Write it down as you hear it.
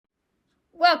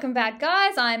Welcome back,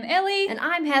 guys. I'm Ellie. And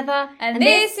I'm Heather. And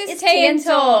this is Tea and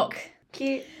Talk.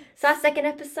 Cute. It's our second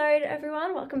episode,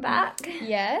 everyone. Welcome back.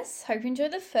 Yes. Hope you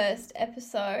enjoyed the first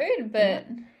episode, but...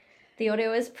 The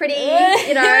audio is pretty,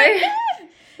 not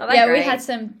that great. We had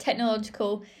some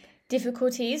technological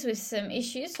difficulties with some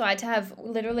issues, so I had to have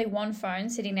literally one phone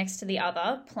sitting next to the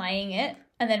other, playing it,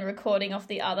 and then recording off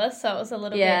the other, so it was a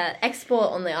little bit... Yeah,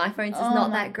 export on the iPhones is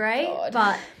not that great,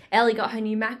 but Ellie got her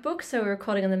new MacBook, so we're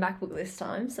recording on the MacBook this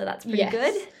time, so that's pretty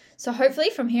good. So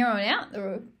hopefully from here on out,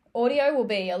 the audio will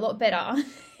be a lot better.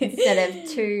 Instead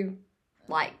of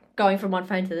going from one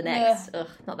phone to the next. Ugh,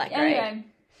 not that great.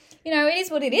 Anyway, it is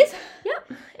what it is.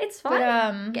 Yep, it's fine.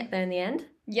 But, get there in the end.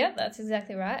 Yep, that's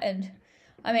exactly right.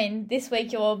 And, this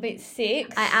week you're a bit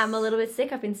sick. I am a little bit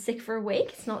sick. I've been sick for a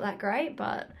week. It's not that great,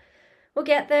 but we'll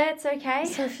get there. It's okay.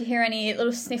 So if you hear any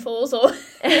little sniffles or... or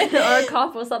a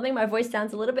cough or something, my voice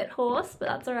sounds a little bit hoarse, but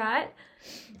that's all right.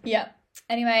 Yep.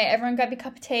 Anyway, everyone grab your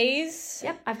cup of teas.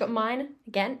 Yep, I've got mine.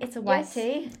 Again, it's a white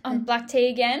tea. Black tea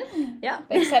again. Yeah.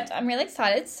 Except I'm really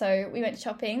excited. So we went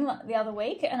shopping the other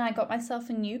week and I got myself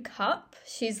a new cup.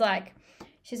 She's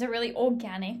a really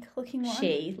organic looking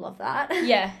one. Love that.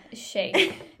 Yeah,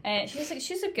 she. And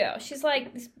she's a girl. She's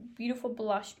like this beautiful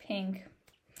blush pink.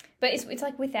 But it's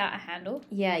like without a handle.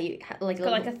 Yeah, you like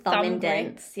a thumb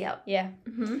indents. Yep. Yeah.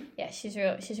 Mm-hmm. Yeah, she's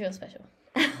real special.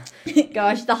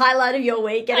 Gosh, the highlight of your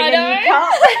week, getting a new cup.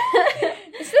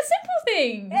 It's the simple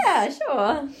things. Yeah,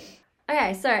 sure.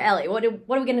 Okay, so Ellie, what are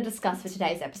we going to discuss for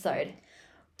today's episode?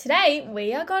 Today,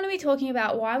 we are going to be talking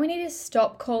about why we need to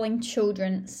stop calling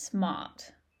children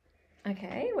smart.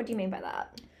 Okay, what do you mean by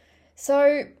that?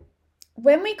 So,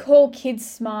 when we call kids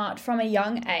smart from a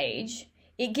young age,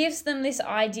 it gives them this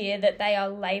idea that they are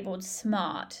labelled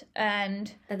smart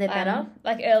and... That they're better?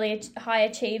 Like high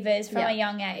achievers from a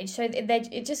young age. So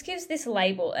it just gives this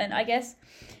label. And I guess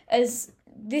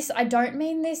I don't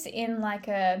mean this in like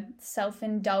a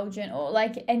self-indulgent or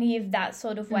like any of that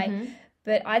sort of way. Mm-hmm.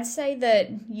 But I'd say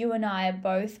that you and I are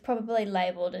both probably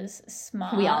labelled as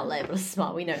smart. We are labelled as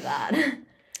smart. We know that.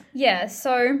 Yeah,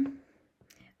 so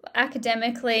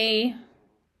academically...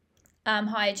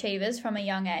 high achievers from a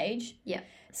young age. Yeah.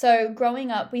 So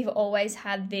growing up, we've always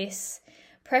had this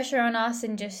pressure on us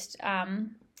and just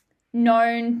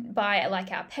known by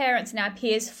like our parents and our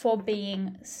peers for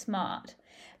being smart.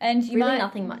 And you really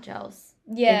nothing much else.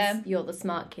 Yeah. You're the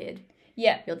smart kid.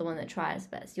 Yeah. You're the one that tries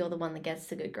best. You're the one that gets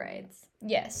the good grades.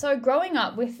 Yeah. So growing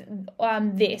up with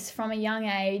this from a young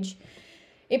age,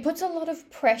 it puts a lot of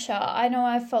pressure. I know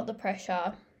I've felt the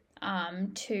pressure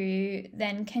to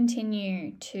then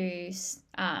continue to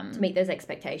meet those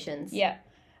expectations. Yeah.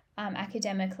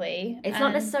 Academically. It's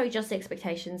not necessarily just the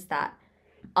expectations that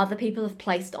other people have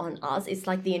placed on us. It's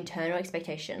like the internal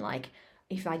expectation. Like,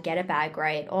 if I get a bad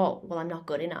grade, I'm not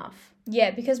good enough. Yeah,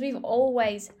 because we've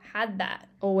always had that.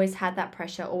 Always had that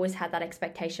pressure, always had that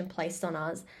expectation placed on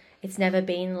us. It's never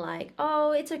been like,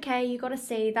 oh, it's okay, you got a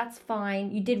C, that's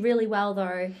fine. You did really well,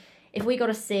 though. If we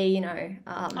got a C,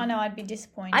 I know I'd be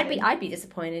disappointed. I'd be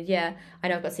disappointed, yeah. I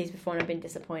know I've got C's before and I've been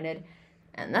disappointed.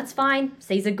 And that's fine.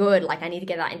 C's are good. Like, I need to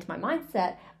get that into my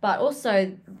mindset. But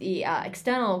also, the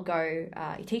external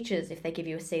teachers, if they give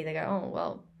you a C, they go, oh,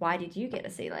 well, why did you get a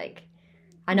C? Like,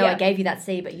 I know I gave you that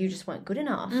C, but you just weren't good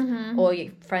enough. Mm-hmm. Or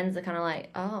your friends are kind of like,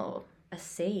 oh, a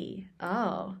C.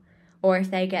 Oh. Or if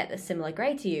they get a similar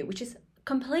grade to you, which is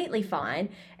completely fine.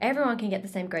 Everyone can get the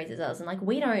same grades as us, and like,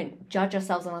 we don't judge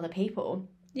ourselves on other people.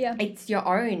 Yeah, it's your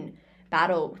own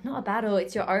battle, not a battle.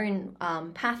 It's your own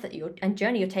path and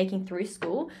journey you're taking through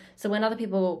school. So when other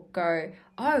people go,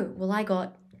 oh, well, I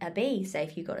got a B, say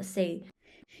if you got a C.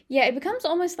 Yeah, it becomes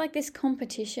almost like this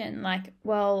competition. Like,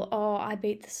 well, I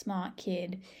beat the smart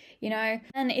kid,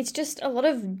 and it's just a lot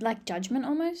of like judgment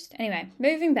almost. Anyway,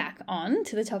 moving back on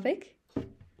to the topic.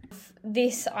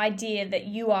 This idea that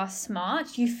you are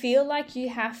smart, you feel like you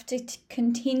have to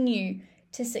continue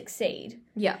to succeed.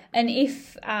 Yeah. And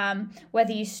if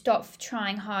whether you stop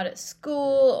trying hard at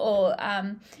school or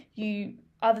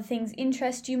other things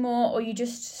interest you more, or you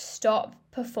just stop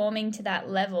performing to that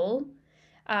level,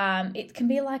 it can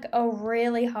be like a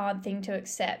really hard thing to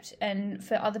accept, and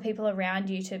for other people around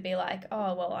you to be like,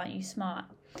 oh, well, aren't you smart?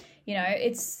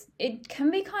 It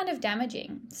can be kind of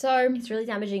damaging. So it's really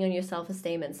damaging on your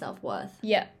self-esteem and self-worth.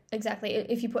 Yeah, exactly.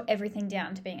 If you put everything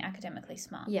down to being academically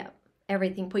smart. Yeah,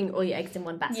 everything, putting all your eggs in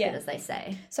one basket, as they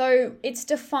say. So it's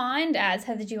defined as,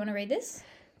 Heather, do you want to read this?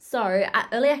 So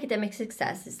early academic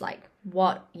success is like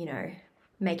what,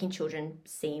 making children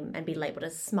seem and be labelled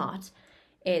as smart.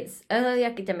 It's early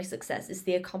academic success is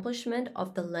the accomplishment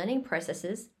of the learning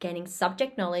processes, gaining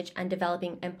subject knowledge and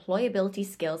developing employability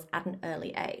skills at an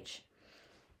early age.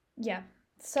 Yeah.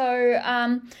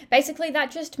 So basically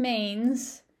that just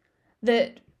means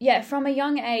that, from a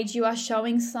young age, you are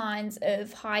showing signs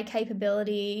of high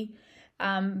capability,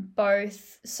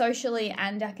 both socially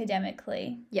and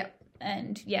academically. Yep.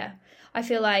 And I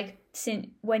feel like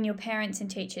when your parents and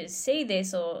teachers see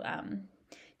this, or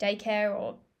daycare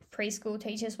or preschool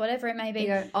teachers, whatever it may be. You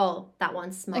go, oh, that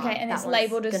one's smart. Okay, and it's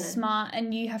labelled as smart,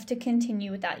 and you have to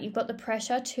continue with that. You've got the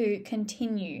pressure to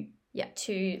continue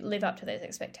to live up to those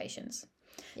expectations.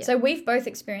 Yep. So we've both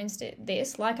experienced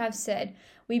this. Like I've said,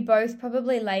 we both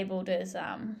probably labelled as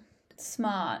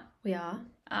smart. We are.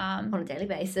 On a daily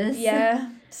basis.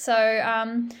 Yeah. So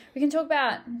we can talk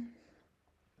about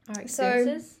our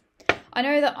experiences. So I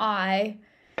know that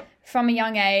from a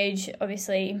young age,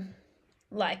 obviously,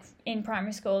 like in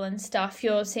primary school and stuff,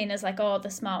 you're seen as like, oh, the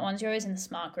smart ones. You're always in the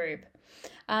smart group.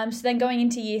 So then going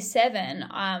into year 7,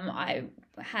 I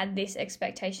had this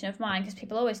expectation of mine, because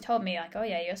people always told me like, oh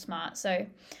yeah, you're smart. So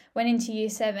went into year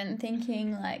 7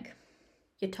 thinking like,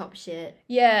 you're top shit.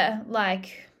 Yeah,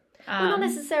 like... well, not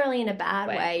necessarily in a bad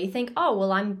way. You think, oh,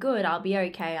 well, I'm good. I'll be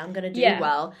okay. I'm going to do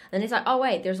well. And it's like, oh,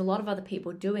 wait, there's a lot of other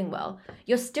people doing well.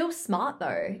 You're still smart,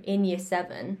 though, in year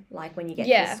 7, like when you get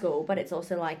to school. But it's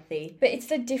also like But it's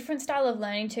the different style of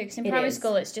learning, too. Because in primary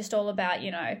school, it's just all about,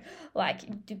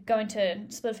 like going to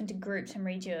split off into groups and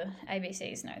read your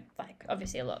ABCs. No, like,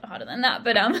 obviously a lot harder than that.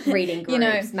 But reading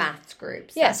groups, maths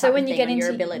groups. Yeah, so when you get into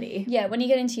your ability. Yeah, when you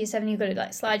get into year 7, you've got to do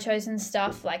like slideshows and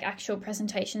stuff, like actual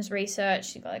presentations,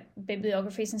 research, you've got like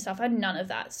bibliographies and stuff. I had none of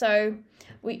that, so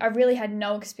I really had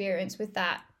no experience with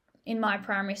that in my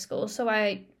primary school, so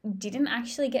I didn't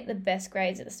actually get the best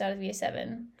grades at the start of year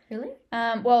 7. Really?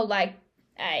 Well, like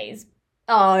A's.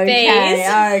 Oh,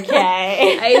 okay,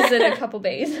 okay. A's and a couple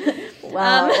B's.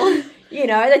 Well,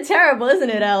 they're terrible, isn't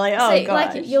it, Ellie? Oh,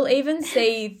 gosh. Like, you'll even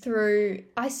see through,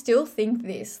 I still think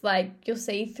this, like, you'll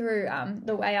see through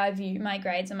the way I view my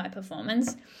grades and my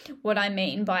performance, what I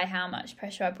mean by how much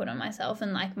pressure I put on myself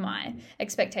and, like, my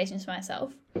expectations for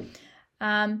myself.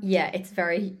 It's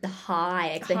very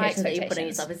high expectations that you put on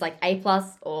yourself. It's like A+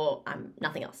 or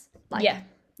nothing else. Like, yeah,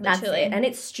 literally. That's it. And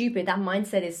it's stupid. That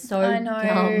mindset is so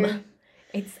dumb.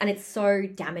 It's so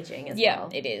damaging as well.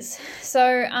 Yeah, it is.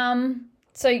 So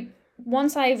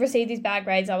once I received these bad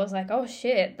grades, I was like, oh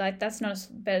shit, like that's not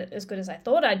as good as I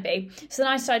thought I'd be. So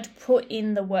then I started to put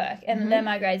in the work, and then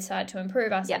my grades started to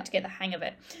improve. I started to get the hang of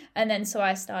it. And then so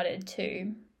I started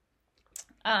to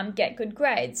get good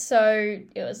grades. So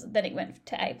it went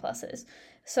to A+.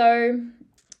 So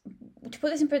to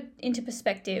put this into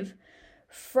perspective,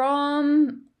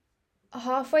 from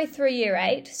halfway through year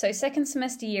 8, so second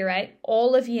semester year 8,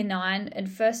 all of year 9 and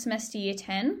first semester year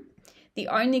 10, the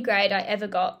only grade I ever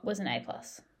got was an A+.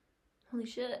 Holy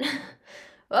shit.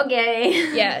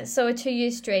 Okay. Yeah, so a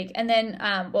 2-year streak. And then,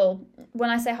 when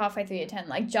I say halfway through year 10,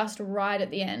 like just right at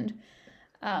the end,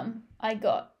 I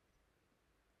got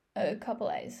a couple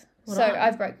A's.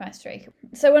 I've broke my streak.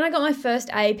 So when I got my first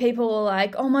A, people were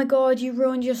like, oh my God, you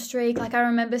ruined your streak. Like, I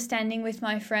remember standing with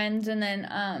my friends, and then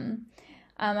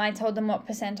I told them what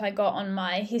 % I got on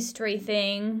my history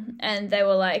thing, and they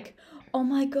were like, oh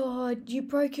my God, you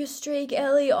broke your streak,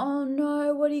 Ellie. Oh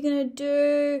no, what are you going to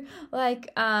do?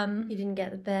 Like, you didn't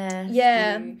get the best.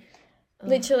 Yeah,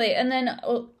 literally. And then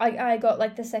I got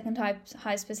like the second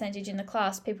highest percentage in the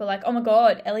class. People were like, oh my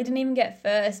God, Ellie didn't even get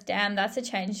first. Damn, that's a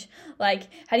change. Like,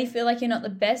 how do you feel like you're not the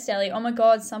best, Ellie? Oh my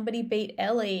God, somebody beat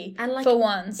Ellie for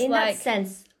once. In that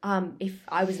sense, if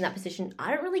I was in that position,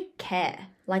 I don't really care.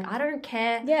 Like, I don't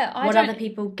care what other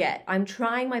people get. I'm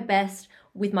trying my best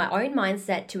with my own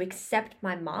mindset to accept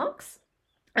my marks.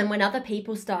 And when other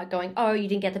people start going, oh, you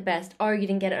didn't get the best, oh, you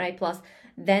didn't get an A+,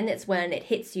 then it's when it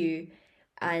hits you.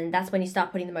 And that's when you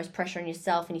start putting the most pressure on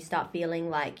yourself, and you start feeling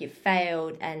like you've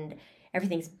failed and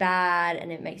everything's bad,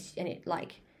 and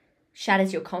it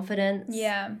shatters your confidence.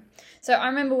 Yeah. So I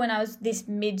remember when I was this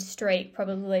mid-streak,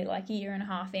 probably like a year and a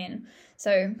half in,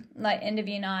 so like end of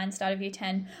year 9, start of year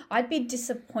 10, I'd be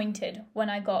disappointed when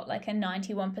I got like a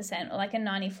 91% or like a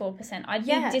 94%. I'd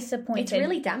be disappointed. It's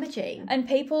really damaging. And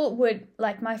people would,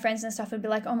 like my friends and stuff would be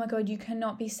like, oh my God, you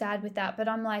cannot be sad with that. But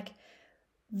I'm like,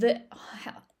 the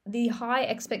high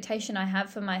expectation I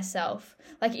have for myself,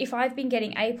 like if I've been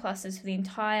getting A+ for the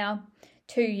entire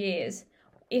 2 years,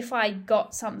 if I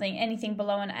got anything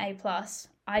below an A+,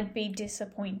 I'd be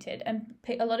disappointed. And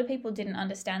a lot of people didn't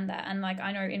understand that. And like,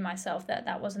 I know in myself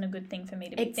that wasn't a good thing for me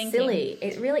to be thinking. It's silly.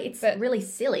 It's really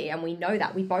silly. And we know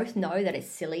that. We both know that it's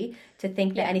silly to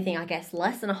think that anything, I guess,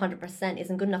 less than 100%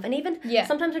 isn't good enough. And even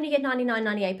sometimes when you get 99,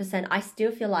 98%, I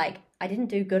still feel like I didn't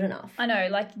do good enough. I know,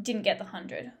 like, didn't get the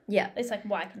 100. Yeah. It's like,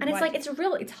 why? And it's like, it's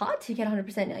hard to get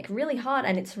 100%, like really hard.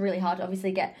 And it's really hard to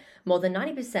obviously get more than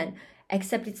 90%,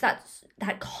 except it's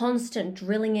that constant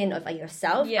drilling in of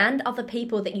yourself and other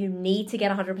people that you need to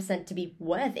get 100% to be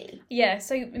worthy. Yeah.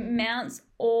 So it mounts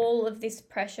all of this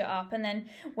pressure up. And then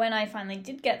when I finally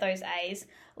did get those A's,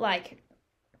 like,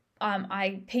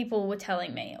 people were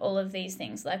telling me all of these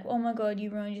things like, oh my God,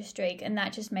 you ruined your streak. And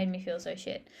that just made me feel so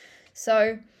shit.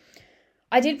 So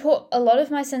I did put a lot of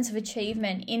my sense of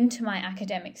achievement into my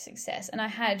academic success, and I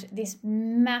had this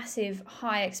massive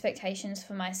high expectations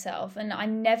for myself, and I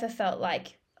never felt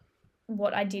like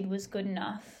what I did was good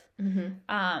enough.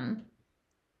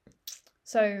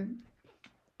 So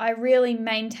I really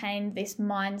maintained this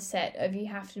mindset of you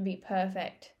have to be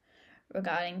perfect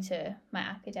regarding to my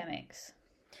academics.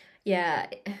 Yeah,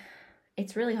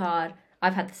 it's really hard.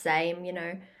 I've had the same,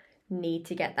 need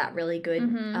to get that really good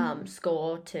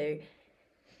score to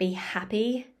be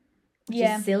happy, which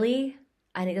is silly,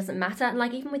 and it doesn't matter. And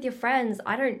like, even with your friends,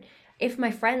 if my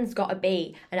friends got a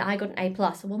B and I got an A+,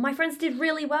 well, my friends did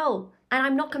really well, and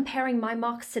I'm not comparing my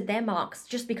marks to their marks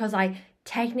just because I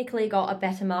technically got a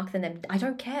better mark than them. I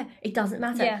don't care. It doesn't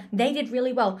matter. Yeah. They did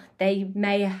really well. They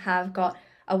may have got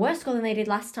a worse score than they did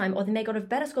last time, or they may got a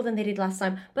better score than they did last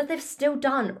time, but they've still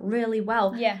done really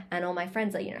well. Yeah. And all my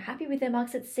friends are, happy with their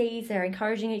marks at C's. They're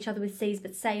encouraging each other with C's.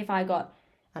 But say if I got,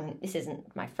 this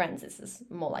isn't my friends, this is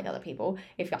more like other people.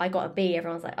 If I got a B,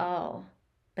 everyone's like, oh.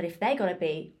 But if they got a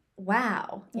B,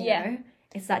 wow. You know?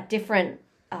 It's that different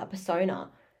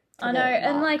persona. I know,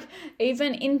 and like,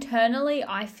 even internally,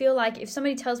 I feel like if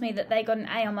somebody tells me that they got an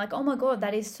A, I'm like, oh my God,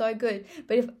 that is so good.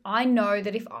 But if I know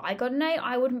that if I got an A,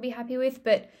 I wouldn't be happy with,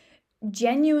 but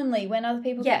genuinely, when other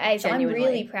people get A's, I'm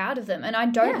really proud of them. And I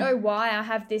don't know why I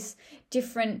have this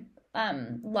different,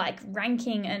 like,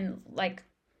 ranking and, like,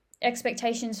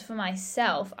 expectations for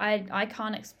myself. I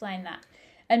can't explain that.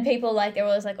 And people, like, they're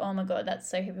always like, oh my God, that's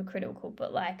so hypocritical.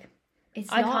 But, like,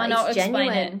 I cannot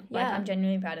explain it. Like, I'm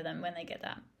genuinely proud of them when they get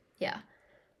that. Yeah.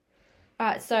 All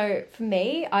right, so for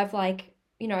me, I've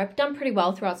I've done pretty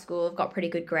well throughout school. I've got pretty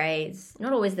good grades.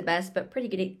 Not always the best, but pretty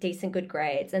good, decent, good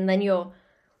grades. And then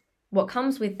what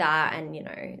comes with that and,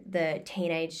 the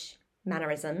teenage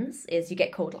mannerisms is you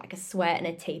get called like a sweat and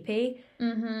a teepee.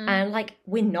 Mm-hmm. And like,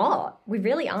 we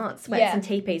really aren't sweats and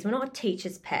teepees. We're not a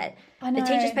teacher's pet. I know. The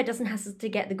teacher's pet doesn't have to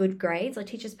get the good grades. A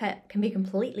teacher's pet can be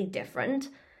completely different.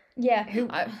 Yeah,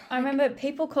 I remember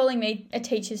people calling me a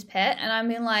teacher's pet, and I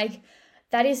mean, like,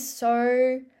 that is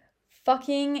so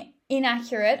fucking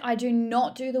inaccurate. I do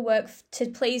not do the work to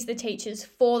please the teachers,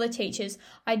 for the teachers.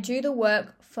 I do the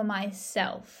work for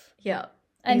myself. Yeah,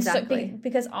 and exactly. So,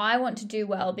 because I want to do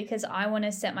well, because I want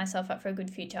to set myself up for a good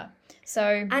future. So,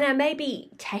 and I may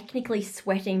be technically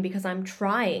sweating because I'm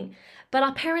trying, but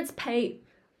our parents pay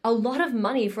a lot of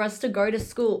money for us to go to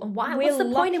school. What's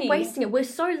the point in wasting it? We're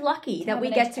so lucky that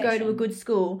we get to go to a good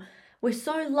school. We're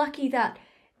so lucky that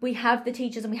we have the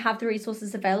teachers and we have the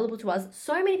resources available to us.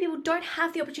 So many people don't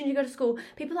have the opportunity to go to school.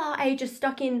 People our age are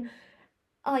stuck in,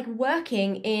 like,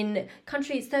 working in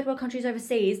countries, third world countries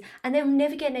overseas, and they'll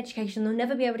never get an education. They'll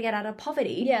never be able to get out of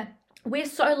poverty. Yeah. We're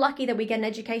so lucky that we get an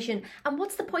education. And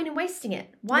what's the point in wasting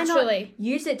it? Why not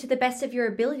use it to the best of your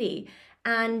ability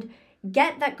and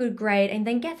get that good grade and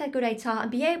then get that good ATAR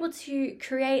and be able to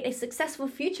create a successful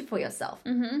future for yourself?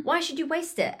 Mm-hmm. Why should you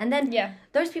waste it? And then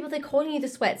those people that are calling you the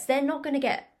sweats, they're not going to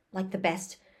get like the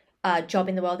best job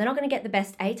in the world. They're not going to get the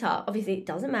best ATAR. Obviously, it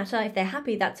doesn't matter. If they're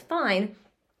happy, that's fine.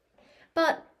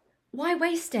 But why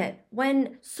waste it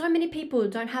when so many people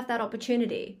don't have that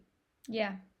opportunity?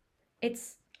 Yeah.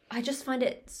 I just find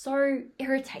it so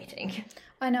irritating.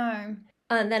 I know.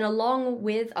 And then along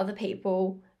with other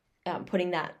people putting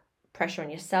that pressure on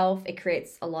yourself, it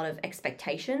creates a lot of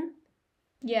expectation.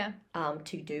 Yeah.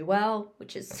 To do well,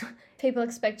 which is people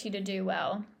expect you to do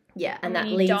well. Yeah, and that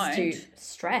leads to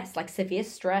stress, like severe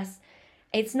stress.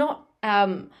 It's not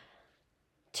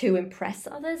to impress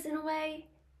others in a way.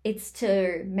 It's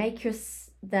to make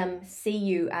them see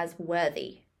you as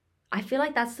worthy. I feel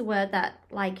like that's the word that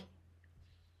like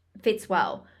fits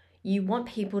well. You want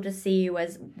people to see you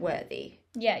as worthy.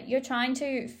 Yeah, you're trying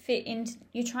to fit into.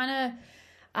 You're trying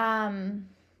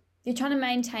to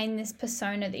maintain this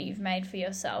persona that you've made for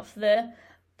yourself. You've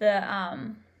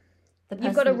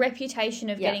got a reputation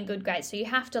of getting good grades, so you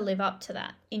have to live up to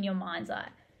that in your mind's eye.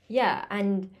 Yeah,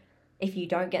 and if you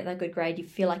don't get that good grade, you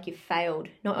feel like you've failed,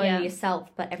 not only yourself,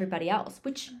 but everybody else,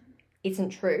 which isn't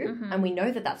true. Mm-hmm. And we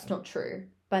know that that's not true,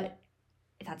 but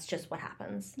that's just what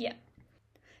happens. Yeah.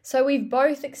 So we've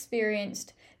both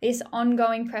experienced this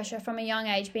ongoing pressure from a young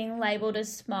age, being labelled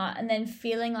as smart, and then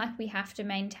feeling like we have to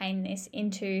maintain this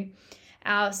into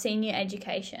our senior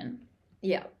education.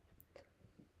 Yeah.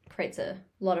 Creates a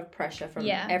lot of pressure from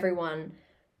everyone,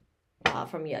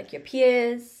 from your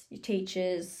peers, your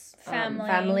teachers,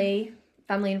 family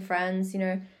and friends.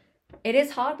 It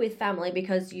is hard with family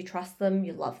because you trust them,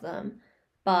 you love them,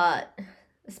 but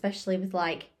especially with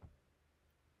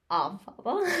our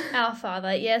father. Our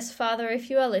father, yes, Father, if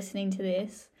you are listening to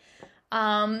this,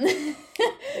 don't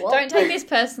take this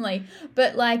personally,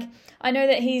 but I know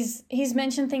that he's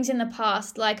mentioned things in the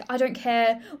past, I don't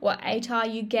care what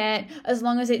ATAR you get, as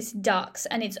long as it's ducks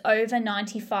and it's over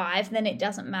 95, then it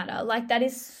doesn't matter. That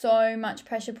is so much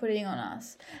pressure putting on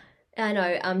us. I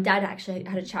know. Dad actually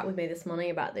had a chat with me this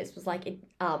morning about this. Was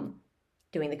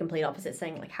doing the complete opposite,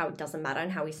 saying how it doesn't matter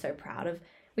and how he's so proud of,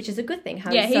 which is a good thing.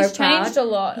 How he's changed a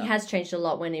lot. He has changed a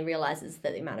lot when he realizes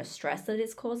the amount of stress that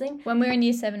it's causing. When we were in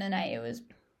year 7 and 8, it was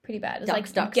pretty bad. It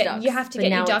was ducks. You have to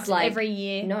get your ducks every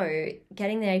year. No,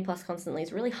 getting the A+ constantly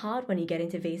is really hard when you get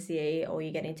into VCE or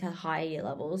you get into higher year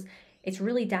levels. It's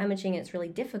really damaging. It's really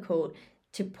difficult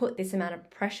to put this amount of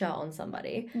pressure on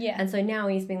somebody. Yeah. And so now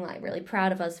he's been really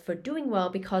proud of us for doing well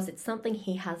because it's something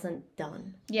he hasn't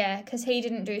done. Yeah, because he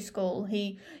didn't do school.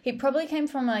 He probably came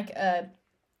from a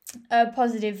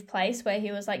positive place where he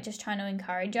was just trying to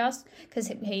encourage us, because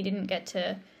he didn't get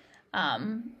to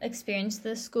experience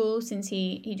the school since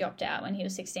he dropped out when he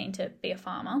was 16 to be a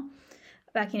farmer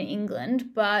back in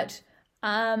England. But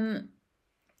I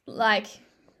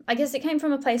guess it came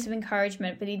from a place of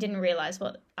encouragement, but he didn't realise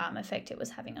what effect it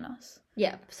was having on us.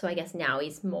 Yeah, so I guess now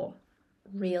he's more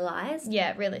realised.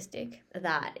 Yeah, realistic.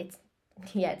 That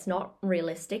it's not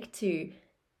realistic to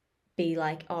be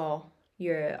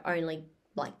you're only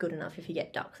good enough if you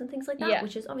get ducks and things like that,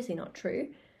 which is obviously not true.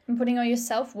 And putting all your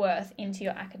self-worth into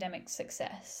your academic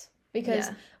success,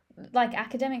 because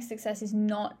academic success is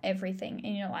not everything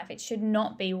in your life. It should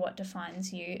not be what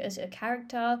defines you as a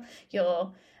character,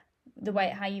 how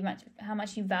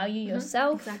much you value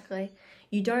yourself. Exactly.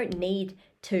 You don't need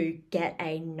to get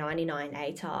a 99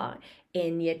 ATAR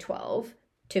in year 12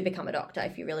 to become a doctor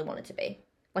if you really want it to be.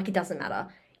 It doesn't matter.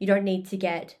 You don't need to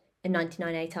get a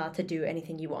 99 ATAR to do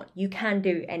anything you want. You can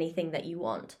do anything that you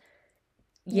want.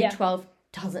 Year 12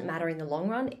 doesn't matter in the long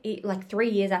run. 3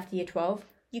 years after year 12,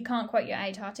 you can't quote your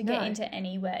ATAR to get into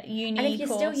anywhere. Uni and if you're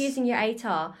still using your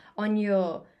ATAR on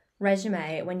your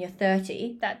resume when you're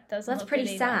 30, that's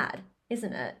pretty sad,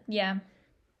 isn't it? Yeah.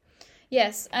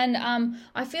 Yes, and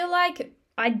I feel like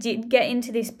I did get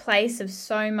into this place of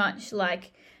so much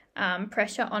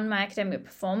pressure on my academic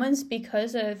performance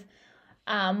because of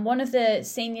one of the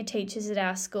senior teachers at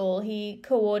our school. He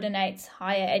coordinates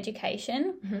higher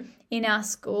education in our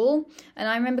school, and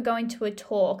I remember going to a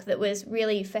talk that was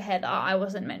really for Heather. I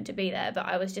wasn't meant to be there, but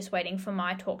I was just waiting for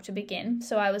my talk to begin,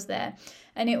 so I was there,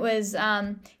 and it was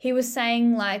he was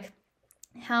saying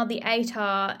how the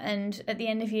ATAR, and at the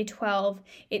end of year 12,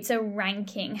 it's a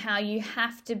ranking, how you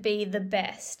have to be the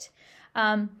best.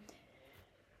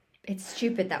 It's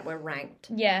stupid that we're ranked.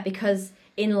 Yeah. Because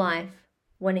in life,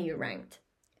 when are you ranked?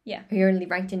 Yeah. You're only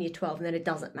ranked in year 12 and then it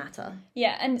doesn't matter.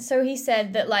 Yeah, and so he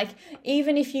said that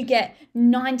even if you get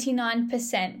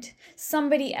 99%,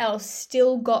 somebody else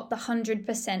still got the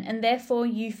 100% and therefore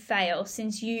you fail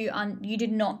since you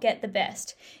did not get the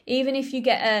best. Even if you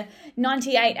get a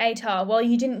 98 ATAR, well,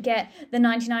 you didn't get the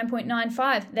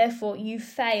 99.95, therefore you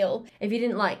fail. If you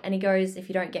didn't and he goes, if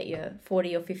you don't get your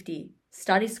 40 or 50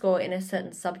 study score in a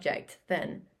certain subject,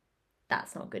 then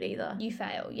that's not good either. You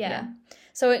fail, yeah.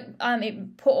 So it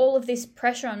put all of this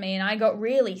pressure on me, and I got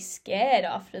really scared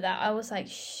after that. I was like,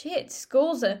 shit,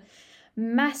 school's a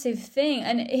massive thing.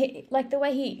 And the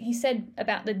way he said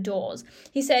about the doors,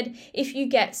 he said if you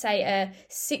get, say, a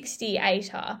 60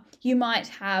 ATAR, you might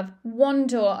have one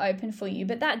door open for you,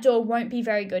 but that door won't be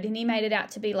very good. And he made it out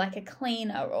to be a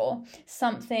cleaner or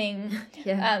something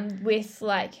with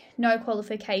no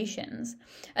qualifications.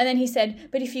 And then he said,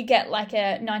 but if you get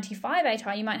a 95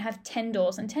 ATAR, you might have 10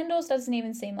 doors, and 10 doors doesn't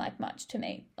even seem like much to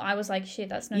me. I was like, shit,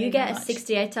 that's not even much. You get a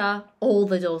 60 ATAR, all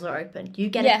the doors are open. You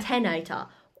get a 10 ATAR,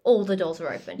 all the doors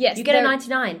are open. Yes, you get a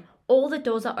 99, all the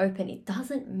doors are open. It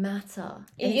doesn't matter.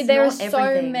 There are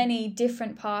so many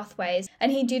different pathways,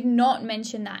 and he did not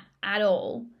mention that at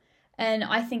all. And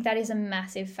I think that is a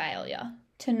massive failure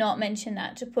to not mention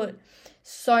that, to put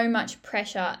so much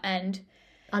pressure and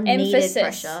Unneeded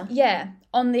pressure.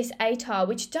 On this ATAR,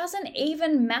 which doesn't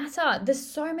even matter. There's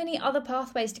so many other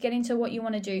pathways to get into what you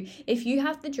want to do. If you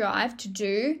have the drive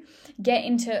to get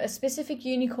into a specific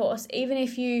uni course, even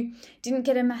if you didn't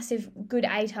get a massive good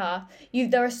ATAR,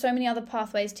 there are so many other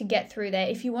pathways to get through there.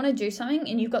 If you want to do something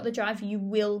and you've got the drive, you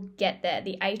will get there.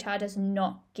 The ATAR does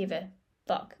not give a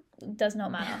fuck. It does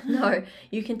not matter. No,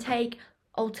 you can take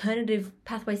alternative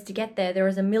pathways to get there. There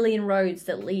is a million roads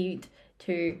that lead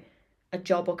to a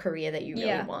job or career that you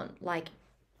really want. Like,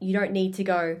 you don't need to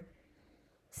go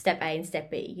step A and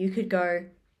step B. You could go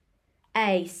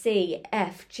A, C,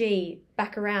 F, G,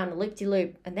 back around,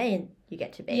 loop-de-loop, and then you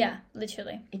get to B. Yeah,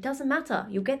 literally. It doesn't matter.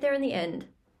 You'll get there in the end.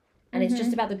 And it's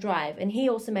just about the drive. And he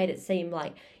also made it seem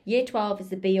like year 12 is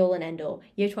the be-all and end-all.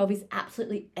 Year 12 is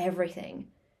absolutely everything.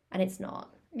 And it's not.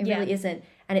 It really isn't.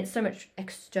 And it's so much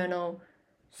external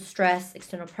stress,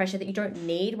 external pressure that you don't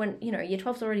need when, year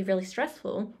 12 is already really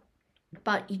stressful.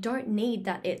 But you don't need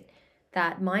that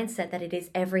mindset that it is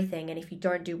everything, and if you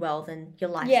don't do well, then your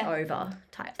life's over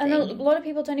type thing. And a lot of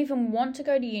people don't even want to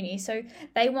go to uni, so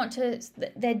they want to,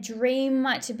 their dream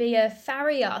might to be a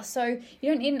farrier, so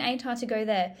you don't need an ATAR to go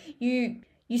there. You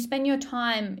spend your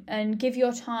time and give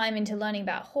your time into learning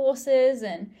about horses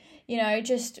and,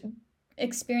 just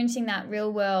experiencing that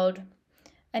real world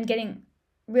and getting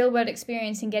real world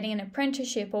experience and getting an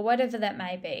apprenticeship or whatever that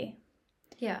may be.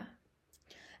 Yeah.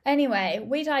 Anyway,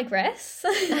 we digress.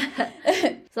 So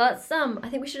that's I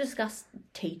think we should discuss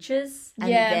teachers and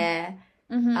their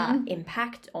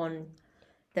impact on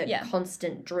the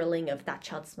constant drilling of that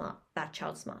child's smart, that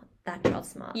child's smart, that child's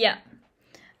smart. Yeah.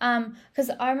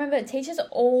 Because I remember teachers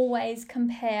always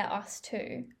compare us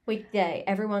to.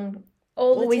 Everyone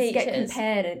all the always teachers get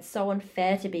compared, and it's so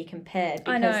unfair to be compared.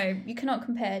 I know, you cannot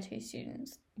compare two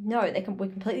students. No, we're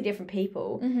completely different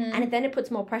people, and then it puts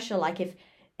more pressure. Like if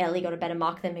Ellie got a better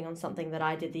mark than me on something that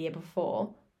I did the year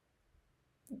before,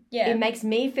 it makes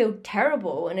me feel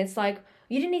terrible. And it's like,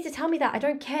 you didn't need to tell me that. I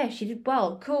don't care. She did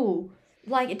well. Cool.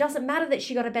 Like, it doesn't matter that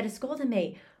she got a better score than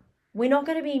me. We're not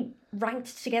going to be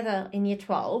ranked together in year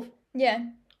 12. Yeah.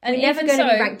 And we're never going to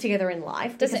be ranked together in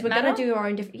life because we're going to do our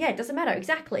own different... Yeah, it doesn't matter.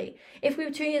 Exactly. If we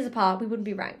were 2 years apart, we wouldn't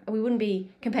be ranked. We wouldn't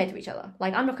be compared to each other.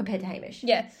 Like, I'm not compared to Hamish.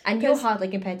 Yeah. And you're hardly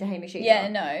compared to Hamish either. Yeah,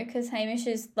 no, because Hamish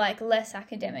is, less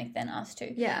academic than us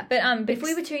two. Yeah. But if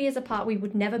we were 2 years apart, we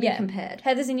would never be compared.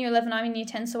 Heather's in year 11, I'm in year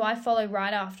 10, so I follow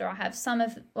right after. I have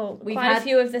quite a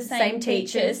few of the same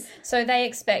teachers. So they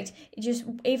expect, just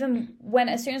even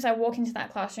as soon as I walk into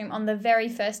that classroom on the very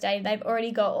first day, they've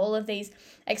already got all of these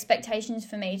expectations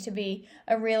for me to be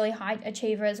a really high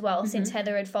achiever as well, since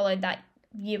Heather had followed that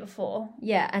year before.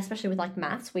 Yeah, especially with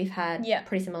maths. We've had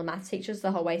pretty similar maths teachers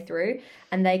the whole way through,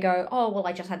 and they go, oh, well,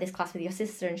 I just had this class with your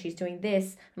sister and she's doing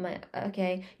this. I'm like,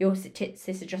 okay, your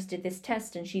sister just did this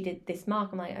test and she did this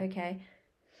mark. I'm like, okay,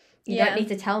 you don't need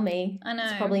to tell me. I know.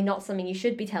 It's probably not something you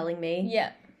should be telling me.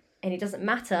 Yeah. And it doesn't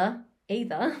matter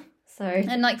either. So,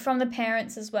 and from the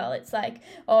parents as well, it's like,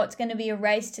 oh, it's going to be a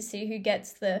race to see who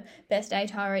gets the best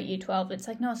ATAR at year 12. It's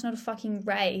like, no, it's not a fucking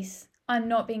race. I'm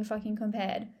not being fucking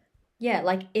compared. Yeah,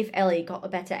 if Ellie got a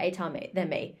better ATAR than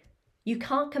me, you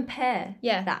can't compare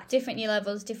that. Different year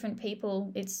levels, different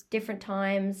people. It's different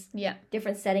times. Yeah.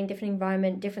 Different setting, different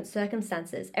environment, different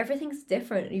circumstances. Everything's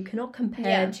different. You cannot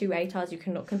compare two ATARs. You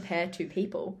cannot compare two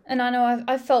people. And I know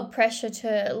I've felt pressure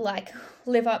to,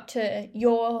 live up to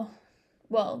your...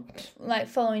 Well,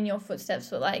 following your footsteps,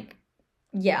 but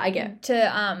yeah, I get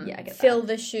to I get fill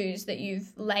the shoes that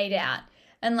you've laid out,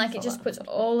 and it just puts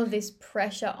all of this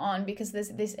pressure on because there's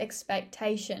this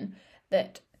expectation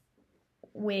that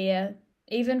we're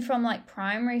even from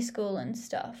primary school and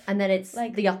stuff, and then it's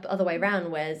the other way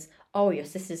around, whereas your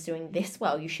sister's doing this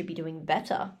well, you should be doing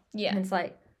better. Yeah, and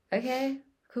it's okay,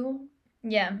 cool.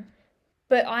 Yeah,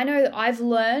 but I know that I've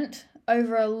learnt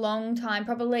over a long time,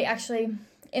 probably actually.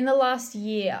 In the last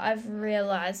year, I've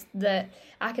realised that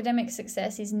academic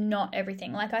success is not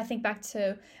everything. I think back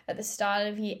to at the start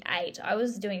of year 8, I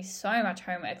was doing so much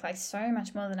homework, so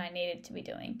much more than I needed to be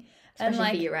doing.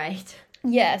 Especially for year 8.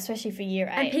 Yeah, especially for year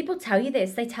 8. And people tell you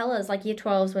this. They tell us, year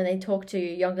 12s, when they talk to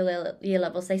younger year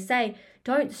levels, they say,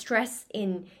 don't stress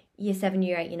in year 7,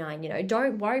 year 8, year 9,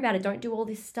 Don't worry about it. Don't do all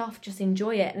this stuff. Just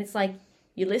enjoy it. And it's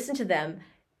you listen to them,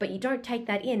 but you don't take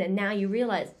that in. And now you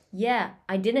realise, yeah,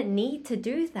 I didn't need to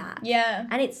do that. Yeah.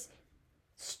 And it's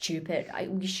stupid.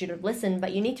 You should have listened,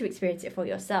 but you need to experience it for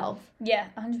yourself. Yeah,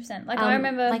 100%. I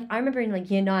remember... I remember in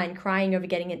year 9 crying over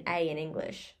getting an A in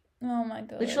English. Oh my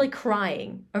God. Literally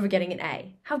crying over getting an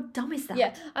A. How dumb is that?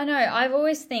 Yeah, I know. I've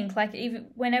always think, even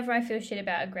whenever I feel shit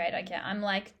about a grade I get, I'm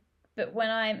but when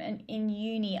I'm in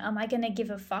uni, am I going to give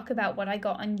a fuck about what I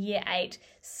got on year 8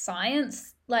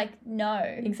 science? Like, no.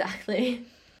 Exactly.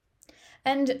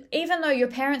 And even though your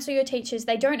parents or your teachers,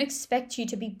 they don't expect you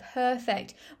to be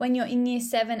perfect when you're in year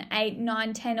 7, 8,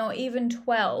 9, 10, or even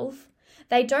 12.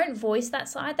 They don't voice that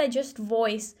side. They just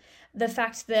voice the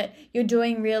fact that you're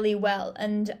doing really well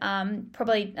and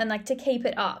like to keep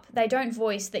it up. They don't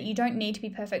voice that you don't need to be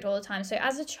perfect all the time. So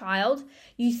as a child,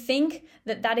 you think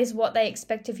that that is what they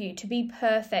expect of you, to be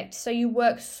perfect. So you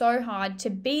work so hard to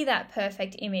be that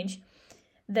perfect image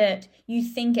that you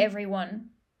think everyone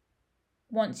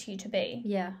wants you to be.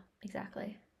 Yeah,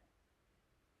 exactly.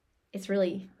 It's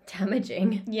really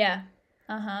damaging. Yeah.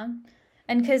 And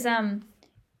because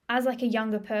as like a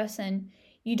younger person,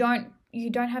 you don't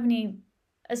have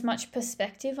as much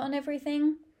perspective on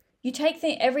everything. You take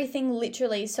everything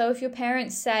literally. So if your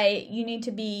parents say you need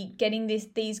to be getting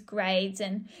these grades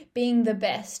and being the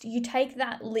best, you take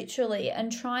that literally and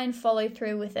try and follow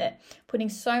through with it, putting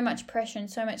so much pressure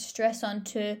and so much stress on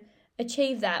to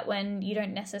achieve that when you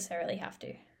don't necessarily have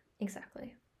to.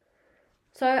 Exactly.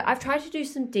 So I've tried to do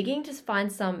some digging to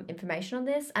find some information on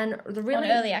this, and on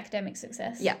early academic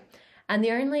success. Yeah. And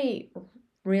the only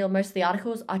most of the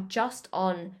articles are just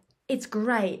on, it's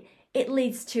great, it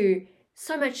leads to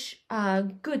so much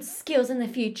good skills in the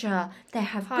future. They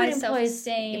have high good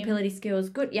self-esteem, ability skills,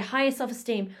 higher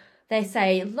self-esteem. They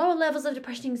say lower levels of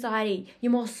depression, anxiety,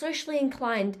 you're more socially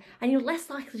inclined, and you're less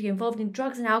likely to be involved in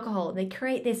drugs and alcohol. They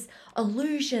create this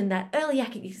illusion that early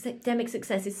academic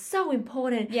success is so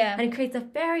important. Yeah. And it creates a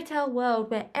fairy tale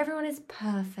world where everyone is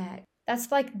perfect.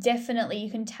 That's like definitely, you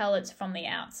can tell it's from the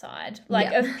outside,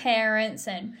 like of parents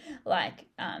and like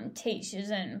teachers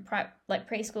and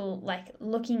preschool, like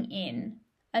looking in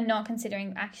and not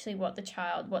considering actually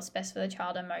what's best for the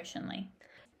child emotionally.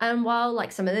 And while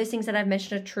like some of those things that I've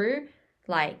mentioned are true,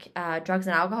 like drugs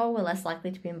and alcohol, we're less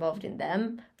likely to be involved in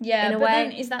them. Yeah, in a but way.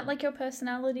 then is that like your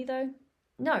personality though?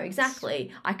 No,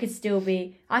 exactly. I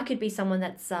could be someone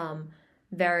that's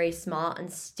very smart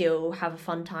and still have a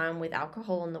fun time with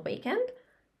alcohol on the weekend.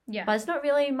 Yeah. But it's not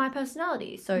really my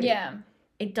personality, so yeah,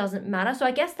 it doesn't matter. So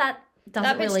I guess that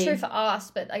doesn't really... That bit's true for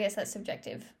us, but I guess that's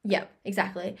subjective. Yeah,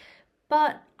 exactly.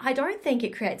 But I don't think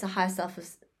it creates a high sense of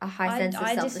self-esteem.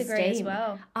 I disagree as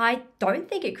well. I don't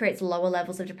think it creates lower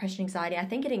levels of depression, anxiety. I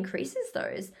think it increases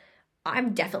those.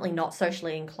 I'm definitely not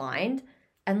socially inclined.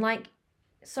 And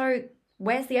so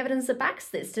where's the evidence that backs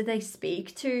this? Do they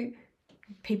speak to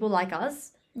people like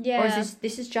us? Yeah. Or is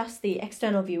this is just the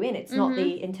external view in? It's not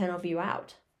the internal view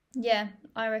out. Yeah,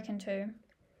 I reckon too.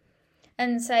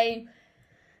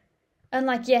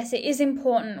 Yes, it is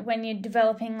important when you're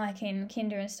developing like in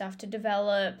kinder and stuff to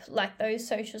develop like those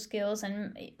social skills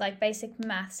and like basic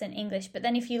maths and English. But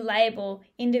then if you label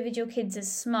individual kids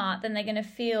as smart, then they're going to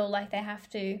feel like they have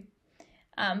to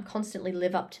constantly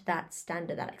live up to that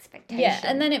standard, that expectation. Yeah,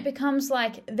 and then it becomes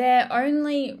like they're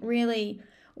only really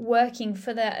working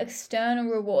for their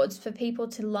external rewards, for people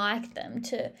to like them,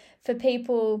 for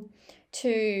people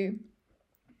to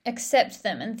accept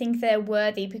them and think they're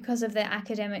worthy because of their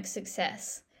academic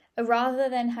success, rather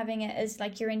than having it as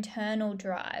like your internal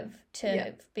drive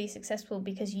to be successful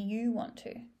because you want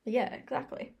to. Yeah,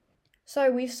 exactly.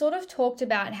 So we've sort of talked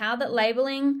about how that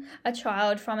labeling a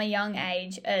child from a young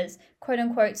age as quote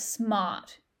unquote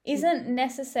smart isn't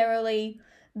necessarily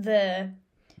the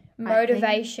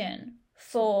motivation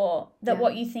for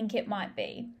what you think it might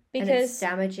be, because and it's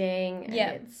damaging.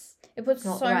 And it puts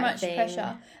so much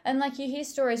pressure. And like you hear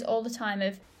stories all the time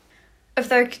of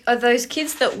those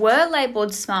kids that were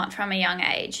labelled smart from a young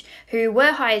age, who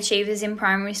were high achievers in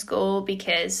primary school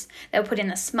because they were put in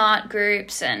the smart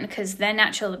groups and because their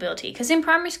natural ability. Because in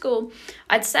primary school,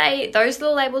 I'd say those that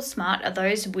are labelled smart are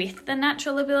those with the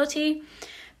natural ability.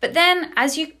 But then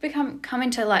as you come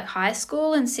into like high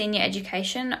school and senior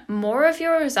education, more of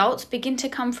your results begin to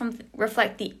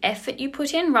reflect the effort you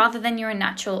put in rather than your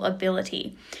natural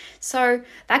ability. So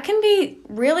that can be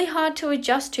really hard to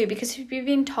adjust to, because if you've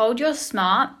been told you're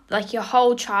smart like your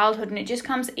whole childhood and it just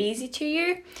comes easy to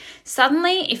you,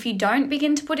 suddenly if you don't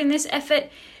begin to put in this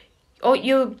effort, or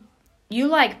you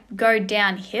like go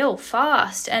downhill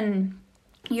fast, and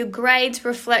your grades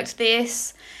reflect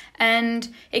this. And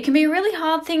it can be a really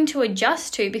hard thing to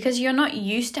adjust to because you're not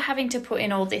used to having to put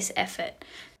in all this effort.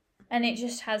 And it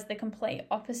just has the complete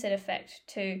opposite effect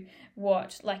to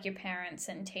what like your parents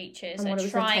and teachers are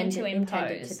trying to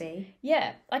impose. To be.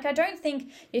 Yeah, like I don't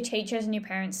think your teachers and your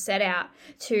parents set out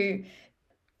to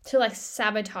like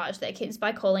sabotage their kids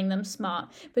by calling them smart,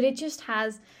 but it just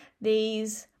has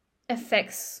these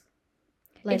effects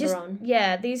later on.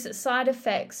 Yeah, these side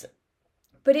effects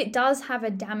But it does have a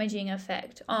damaging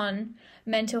effect on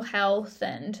mental health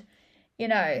and,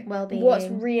 Well-being. what's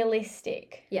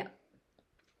realistic. Yeah.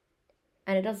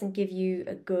 And it doesn't give you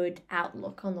a good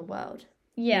outlook on the world.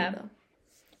 Yeah. Either.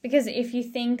 Because if you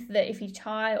think that if you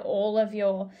tie all of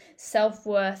your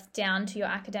self-worth down to your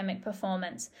academic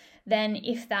performance, then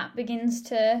if that begins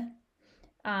to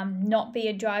not be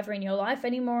a driver in your life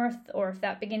anymore, or if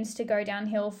that begins to go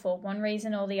downhill for one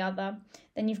reason or the other,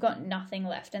 then you've got nothing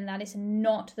left. And that is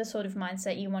not the sort of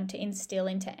mindset you want to instill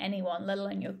into anyone, let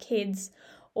alone your kids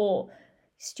or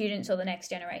students or the next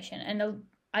generation. And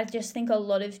I just think a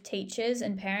lot of teachers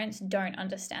and parents don't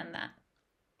understand that.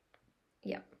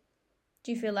 Yep.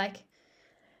 Do you feel like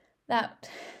that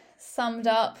summed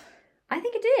up? I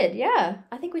think it did, yeah.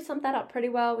 I think we summed that up pretty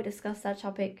well. We discussed that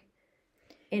topic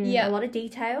in a lot of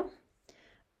detail.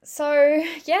 So,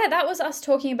 yeah, that was us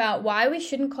talking about why we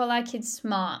shouldn't call our kids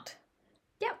smart.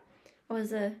 Yep. It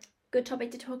was a good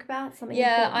topic to talk about. Something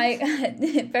important.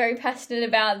 I'm very passionate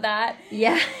about that.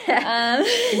 Yeah.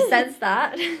 You sense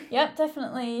that. Yep,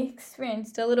 definitely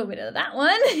experienced a little bit of that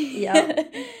one. Yeah.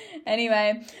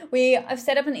 Anyway, I've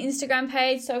set up an Instagram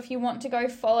page, so if you want to go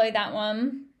follow that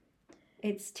one.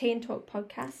 It's Tea and Talk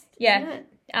Podcast. Yeah. Isn't it?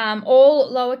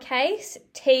 All lowercase,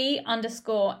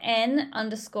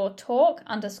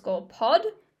 T_N_talk_pod.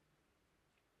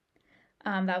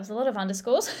 That was a lot of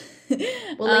underscores.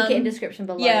 We'll link it in description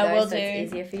below, so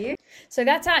it's easier for you. So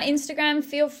that's our Instagram.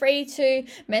 Feel free to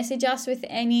message us with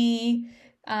any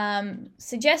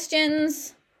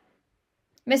suggestions.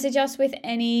 Message us with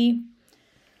any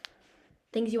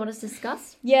things you want us to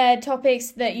discuss. Yeah,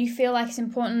 topics that you feel like it's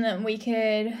important that we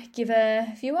could give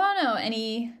a view on,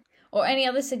 or any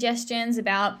other suggestions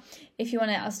about if you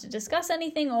want us to discuss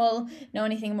anything or know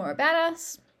anything more about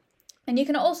us. And you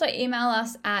can also email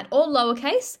us at all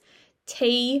lowercase,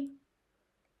 T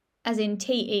as in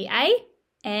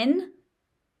TEAN,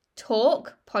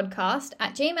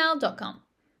 talkpodcast@gmail.com.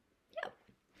 Yep.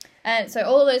 And so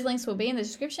all of those links will be in the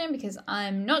description because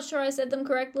I'm not sure I said them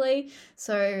correctly.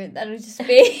 So that'll just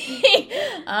be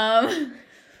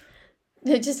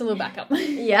just a little backup.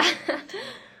 Yeah.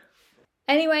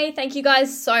 Anyway, thank you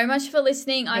guys so much for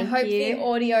listening. I hope you. the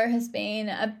audio has been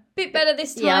a bit better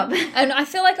this time. Yep. And I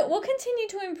feel like it will continue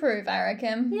to improve, I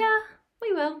reckon. Yeah,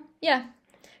 we will. Yeah.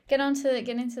 Get into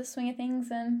the swing of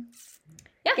things and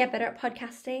get better at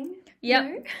podcasting.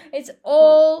 Yep. It's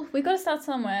all, we've got to start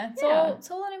somewhere.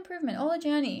 It's all an improvement, all a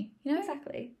journey,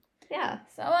 Exactly. Yeah.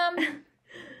 So,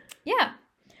 yeah.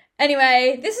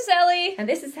 Anyway, this is Ellie. And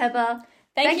this is Heather.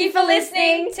 Thank you for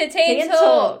listening to Tea and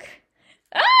Talk.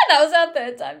 That was our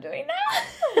third time doing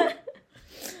that.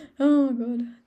 Oh, God.